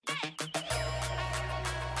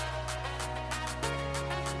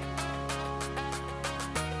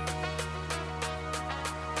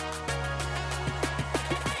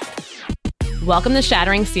Welcome to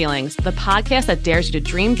Shattering Ceilings, the podcast that dares you to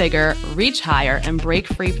dream bigger, reach higher, and break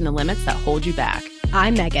free from the limits that hold you back.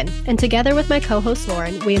 I'm Megan, and together with my co-host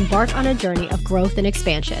Lauren, we embark on a journey of growth and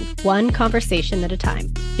expansion, one conversation at a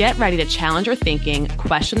time. Get ready to challenge your thinking,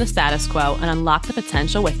 question the status quo, and unlock the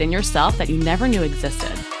potential within yourself that you never knew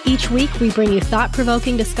existed. Each week, we bring you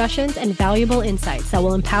thought-provoking discussions and valuable insights that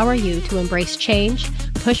will empower you to embrace change,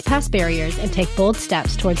 push past barriers, and take bold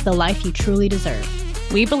steps towards the life you truly deserve.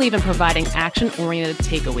 We believe in providing action-oriented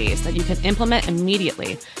takeaways that you can implement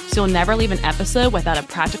immediately, so you'll never leave an episode without a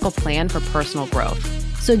practical plan for personal growth.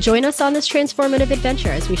 So join us on this transformative adventure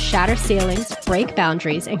as we shatter ceilings, break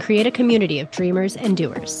boundaries, and create a community of dreamers and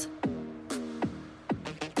doers.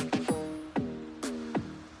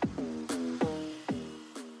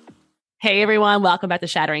 Hey everyone, welcome back to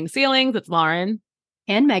Shattering Ceilings. It's Lauren.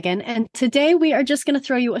 And Megan. And today we are just going to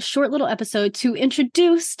throw you a short little episode to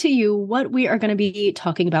introduce to you what we are going to be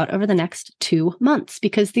talking about over the next 2 months,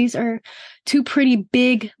 because these are 2 pretty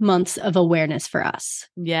big months of awareness for us.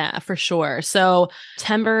 Yeah, for sure. So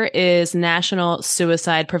September is National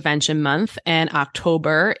Suicide Prevention Month and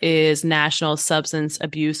October is National Substance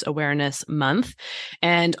Abuse Awareness Month.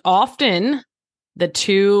 And often the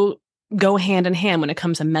two go hand in hand when it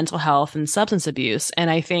comes to mental health and substance abuse. And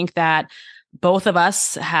I think that both of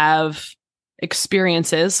us have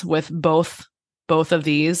experiences with both of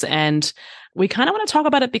these, and we kind of want to talk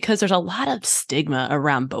about it because there's a lot of stigma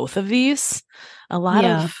around both of these, a lot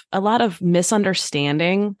of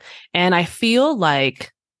misunderstanding, and I feel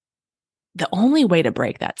like the only way to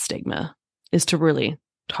break that stigma is to really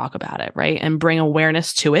talk about it, right? And bring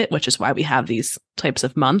awareness to it, which is why we have these types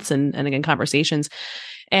of months and again, conversations.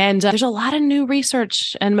 And there's a lot of new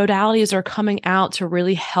research and modalities are coming out to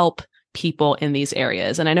really help people in these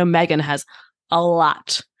areas. And I know Megan has a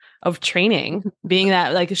lot of training, being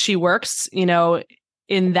that like she works,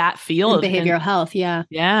 in that field. In behavioral health. Yeah.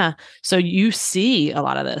 Yeah. So you see a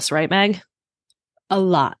lot of this, right, Meg? A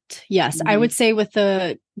lot. Yes. Mm-hmm. I would say with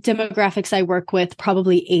the demographics I work with,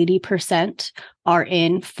 probably 80% are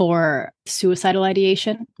in for suicidal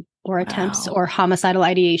ideation or attempts or homicidal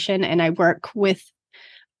ideation. And I work with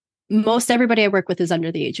most everybody I work with is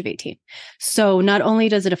under the age of 18. So not only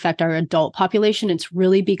does it affect our adult population, it's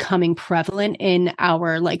really becoming prevalent in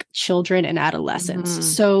our children and adolescents. Mm-hmm.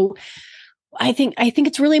 So I think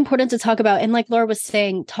it's really important to talk about. And like Laura was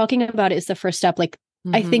saying, talking about it is the first step.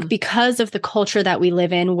 Mm-hmm. I think because of the culture that we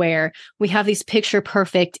live in, where we have these picture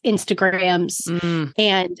perfect Instagrams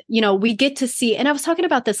and, we get to see, and I was talking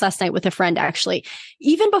about this last night with a friend, actually,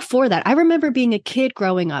 even before that, I remember being a kid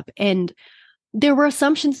growing up and there were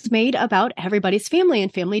assumptions made about everybody's family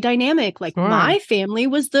and family dynamic. Sure. My family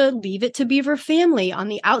was the Leave It to Beaver family. On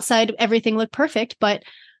the outside, everything looked perfect, but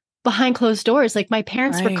behind closed doors, my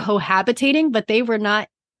parents were cohabitating, but they were not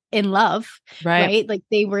in love, right?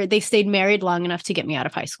 They stayed married long enough to get me out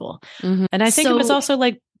of high school. Mm-hmm. And I think it was also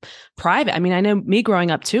private. I mean, I know me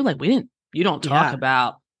growing up too, you don't talk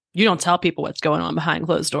about, you don't tell people what's going on behind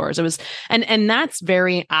closed doors. It was, and that's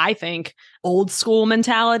very, I think, old school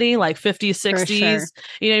mentality, 50s, 60s, sure.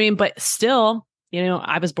 You know what I mean? But still,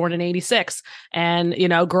 I was born in 86 and,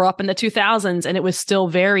 grew up in the 2000s, and it was still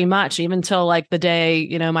very much, even till the day,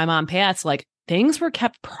 my mom passed, things were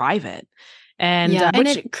kept private. And, and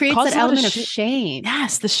it creates that element of shame.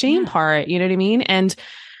 Yes. The shame part, you know what I mean? And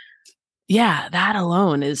yeah, that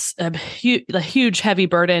alone is a huge, heavy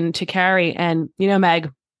burden to carry. And,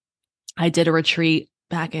 Meg, I did a retreat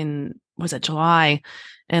back in, was it July?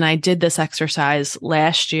 And I did this exercise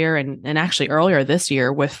last year and actually earlier this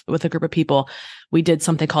year with a group of people. We did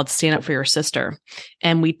something called Stand Up for Your Sister.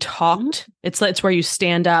 And we talked, it's where you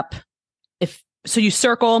stand up. So you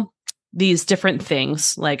circle these different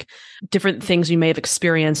things, different things you may have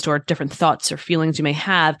experienced or different thoughts or feelings you may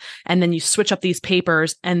have. And then you switch up these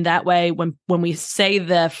papers. And that way, when we say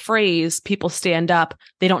the phrase, people stand up,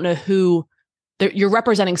 they don't know who. You're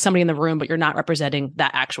representing somebody in the room, but you're not representing that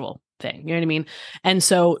actual thing. You know what I mean? And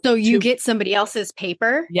so you get somebody else's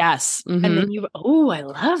paper. Yes. Mm-hmm. And then I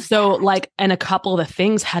love that. And a couple of the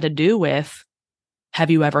things had to do with, have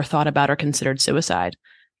you ever thought about or considered suicide?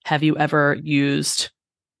 Have you ever used,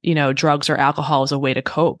 drugs or alcohol as a way to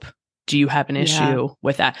cope? Do you have an issue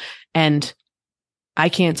with that? And I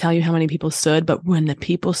can't tell you how many people stood, but when the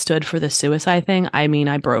people stood for the suicide thing, I mean,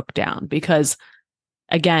 I broke down because,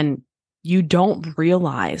 again, you don't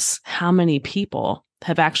realize how many people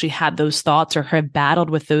have actually had those thoughts or have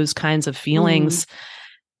battled with those kinds of feelings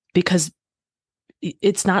because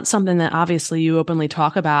it's not something that obviously you openly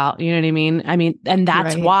talk about. You know what I mean? And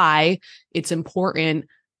that's why it's important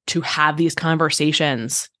to have these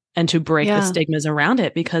conversations and to break the stigmas around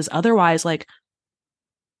it, because otherwise,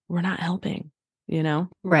 we're not helping, you know?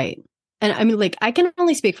 Right. And I mean, like, I can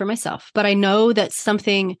only speak for myself, but I know that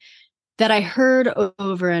something that I heard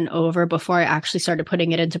over and over before I actually started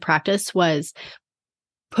putting it into practice was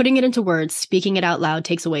putting it into words, speaking it out loud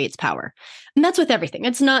takes away its power. And that's with everything.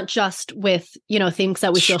 It's not just with, things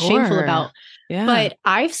that we feel shameful about. Yeah. But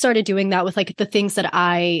I've started doing that with like the things that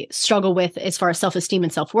I struggle with as far as self-esteem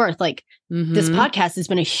and self-worth. Like this podcast has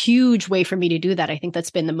been a huge way for me to do that. I think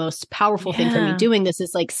that's been the most powerful thing for me doing this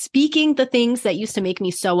is like speaking the things that used to make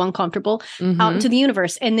me so uncomfortable out into the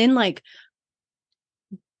universe. And then like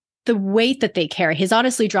the weight that they carry has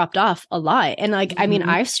honestly dropped off a lot. And like, I mean,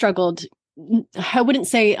 I've struggled, I wouldn't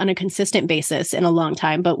say on a consistent basis in a long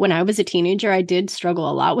time, but when I was a teenager, I did struggle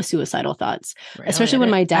a lot with suicidal thoughts, especially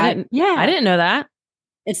when my dad, I didn't know that.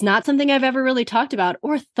 It's not something I've ever really talked about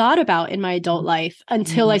or thought about in my adult life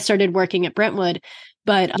until I started working at Brentwood.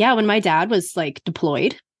 But yeah, when my dad was like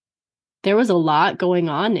deployed, there was a lot going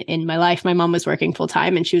on in my life. My mom was working full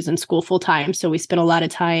time and she was in school full time. So we spent a lot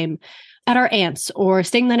of time at our aunt's or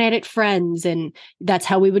staying the night at friends. And that's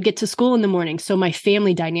how we would get to school in the morning. So my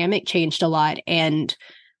family dynamic changed a lot. And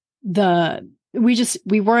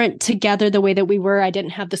we weren't together the way that we were. I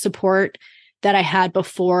didn't have the support that I had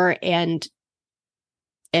before. And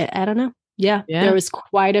I don't know. Yeah. There was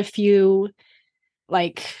quite a few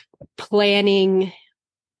like planning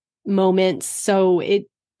moments. So it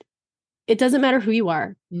doesn't matter who you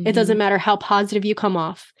are. It doesn't matter how positive you come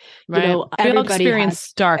off. Right. We all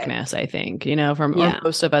experience darkness, I think, or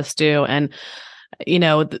most of us do. And,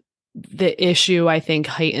 the issue I think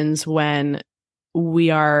heightens when we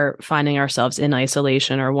are finding ourselves in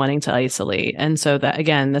isolation or wanting to isolate. And so that,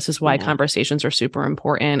 again, this is why conversations are super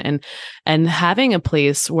important and having a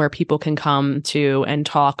place where people can come to and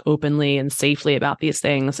talk openly and safely about these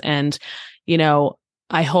things. And,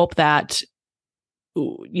 I hope that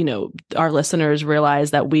our listeners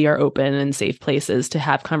realize that we are open and safe places to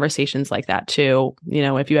have conversations like that too.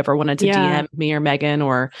 If you ever wanted to DM me or Megan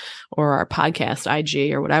or our podcast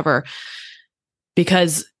IG or whatever,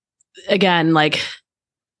 because again, like,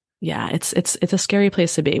 it's a scary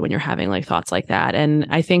place to be when you're having like thoughts like that. And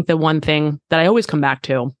I think the one thing that I always come back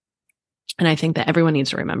to, and I think that everyone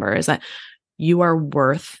needs to remember is that you are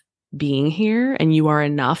worth being here and you are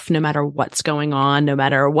enough no matter what's going on, no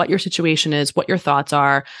matter what your situation is, what your thoughts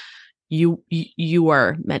are, you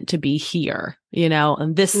are meant to be here,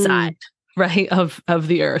 on this side, right, of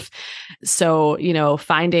the earth. So,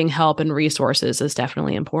 finding help and resources is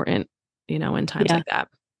definitely important, in times like that.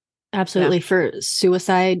 Absolutely. For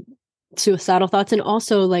suicidal thoughts. And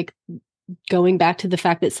also like going back to the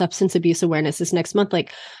fact that substance abuse awareness is next month,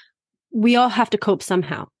 like we all have to cope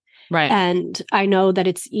somehow. Right. And I know that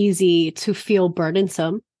it's easy to feel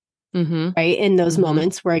burdensome, right, in those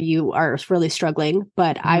moments where you are really struggling.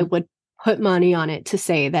 But I would put money on it to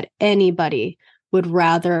say that anybody would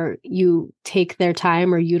rather you take their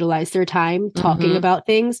time or utilize their time talking about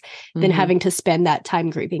things than having to spend that time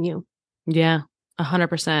grieving you. Yeah,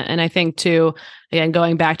 100%. And I think too, again,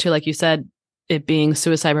 going back to, like you said, it being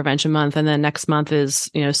Suicide Prevention Month, and then next month is,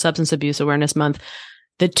 Substance Abuse Awareness Month.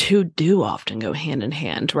 The two do often go hand in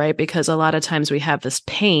hand, right? Because a lot of times we have this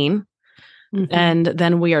pain and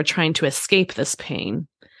then we are trying to escape this pain.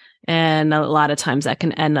 And a lot of times that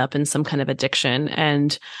can end up in some kind of addiction.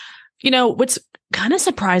 And, what's kind of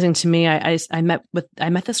surprising to me, I met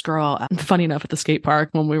this girl, funny enough, at the skate park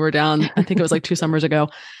when we were down, I think it was like 2 summers ago.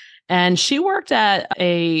 And she worked at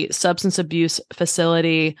a substance abuse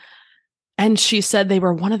facility. And she said they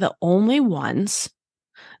were one of the only ones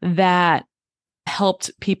that helped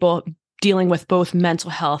people dealing with both mental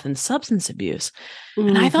health and substance abuse.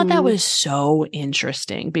 And I thought that was so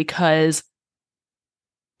interesting because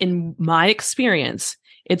in my experience,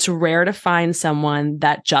 it's rare to find someone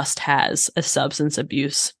that just has a substance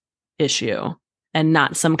abuse issue and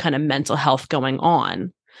not some kind of mental health going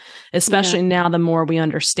on, especially now the more we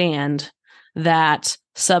understand that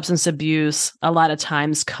substance abuse a lot of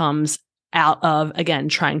times comes out of, again,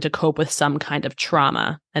 trying to cope with some kind of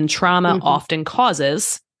trauma. And trauma often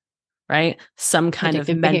causes, right, some kind of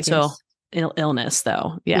mental illness,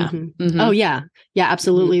 though. Yeah. Oh, yeah. Yeah,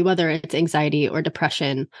 absolutely. Whether it's anxiety or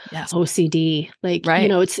depression, OCD, like,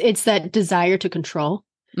 it's that desire to control,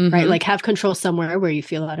 right? Like have control somewhere where you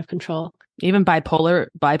feel out of control. Even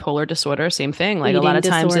bipolar disorder, same thing. Like eating a lot of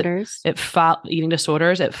times eating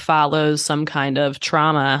disorders, it follows some kind of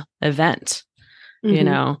trauma event.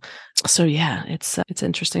 So yeah, it's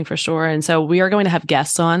interesting for sure. And so we are going to have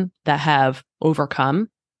guests on that have overcome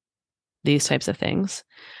these types of things.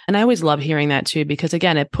 And I always love hearing that too, because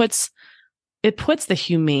again, it puts the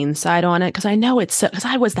humane side on it. Cause I know because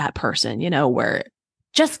I was that person, where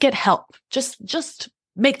just get help, just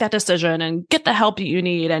make that decision and get the help that you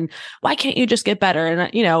need. And why can't you just get better?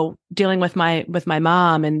 And, dealing with my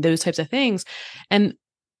mom and those types of things. And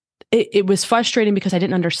it was frustrating because I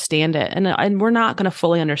didn't understand it. And we're not going to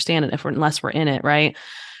fully understand it unless we're in it. Right.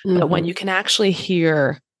 Mm-hmm. But when you can actually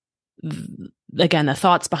hear, again, the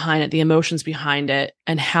thoughts behind it, the emotions behind it,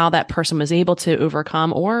 and how that person was able to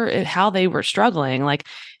overcome or how they were struggling, like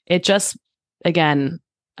it just, again,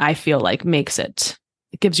 I feel like it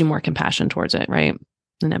gives you more compassion towards it. Right.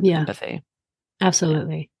 And empathy.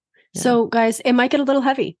 Absolutely. Yeah. So guys, it might get a little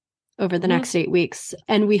heavy over the next 8 weeks.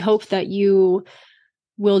 And we hope that you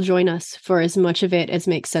will join us for as much of it as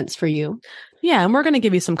makes sense for you. Yeah. And we're going to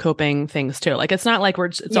give you some coping things too. Like, it's not like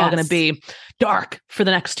it's all going to be dark for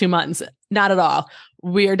the next 2 months. Not at all.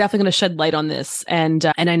 We are definitely going to shed light on this. And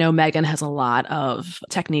I know Megan has a lot of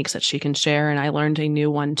techniques that she can share. And I learned a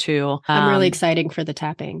new one too. I'm really excited for the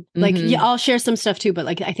tapping. Like, yeah, I'll share some stuff too, but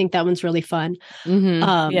like, I think that one's really fun.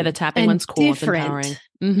 Yeah. The tapping one's cool. Different. It's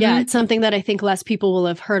empowering. Yeah. It's something that I think less people will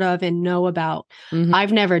have heard of and know about.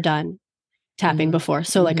 I've never done tapping before.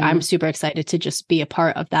 So like, I'm super excited to just be a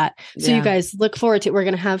part of that. So you guys look forward to it. We're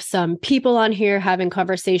going to have some people on here having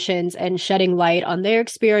conversations and shedding light on their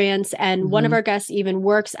experience. And one of our guests even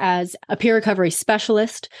works as a peer recovery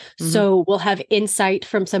specialist. So we'll have insight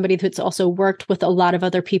from somebody that's also worked with a lot of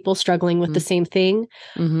other people struggling with the same thing.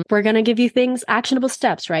 We're going to give you actionable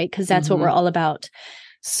steps, right? Because that's what we're all about.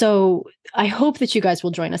 So I hope that you guys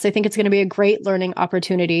will join us. I think it's going to be a great learning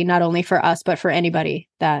opportunity, not only for us, but for anybody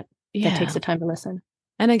that takes the time to listen.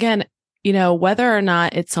 And again, whether or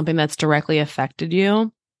not it's something that's directly affected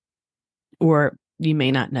you, or you may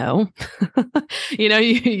not know,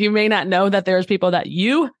 you may not know that there's people that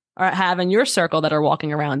you have in your circle that are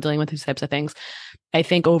walking around dealing with these types of things. I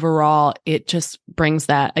think overall, it just brings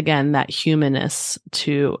that humanness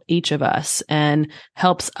to each of us and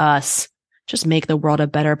helps us just make the world a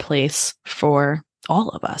better place for all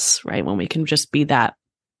of us, right? When we can just be that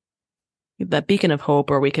beacon of hope,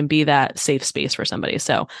 or we can be that safe space for somebody.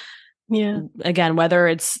 So again, whether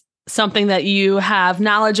it's something that you have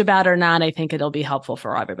knowledge about or not, I think it'll be helpful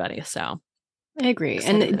for everybody. So I agree.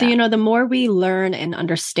 And the more we learn and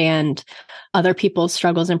understand other people's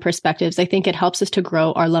struggles and perspectives, I think it helps us to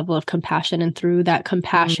grow our level of compassion. And through that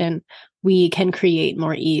compassion, we can create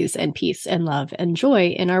more ease and peace and love and joy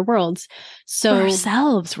in our worlds. So for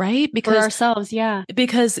ourselves, right? For ourselves. Yeah.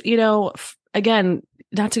 Because, again,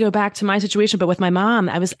 not to go back to my situation, but with my mom,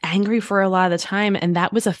 I was angry for a lot of the time, and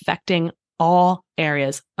that was affecting all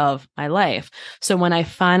areas of my life. So when I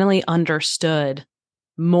finally understood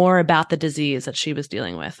more about the disease that she was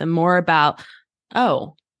dealing with, and more about,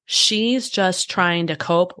 she's just trying to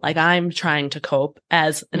cope like I'm trying to cope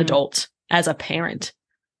as an adult, as a parent,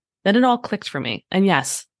 then it all clicked for me. And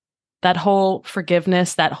yes, that whole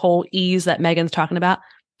forgiveness, that whole ease that Megan's talking about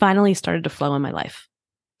finally started to flow in my life.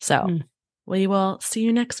 So we will see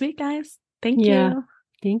you next week, guys. Thank you.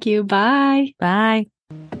 Thank you. Bye. Bye.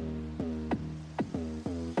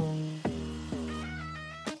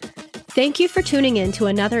 Thank you for tuning in to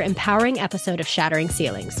another empowering episode of Shattering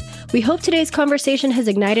Ceilings. We hope today's conversation has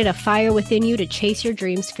ignited a fire within you to chase your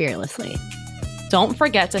dreams fearlessly. Don't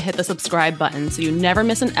forget to hit the subscribe button so you never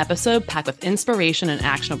miss an episode packed with inspiration and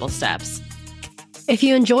actionable steps. If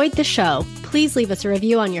you enjoyed the show, please leave us a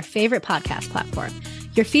review on your favorite podcast platform.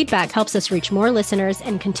 Your feedback helps us reach more listeners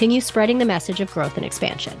and continue spreading the message of growth and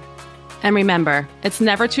expansion. And remember, it's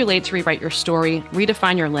never too late to rewrite your story,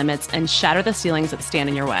 redefine your limits, and shatter the ceilings that stand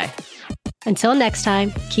in your way. Until next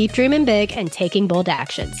time, keep dreaming big and taking bold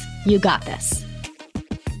actions. You got this.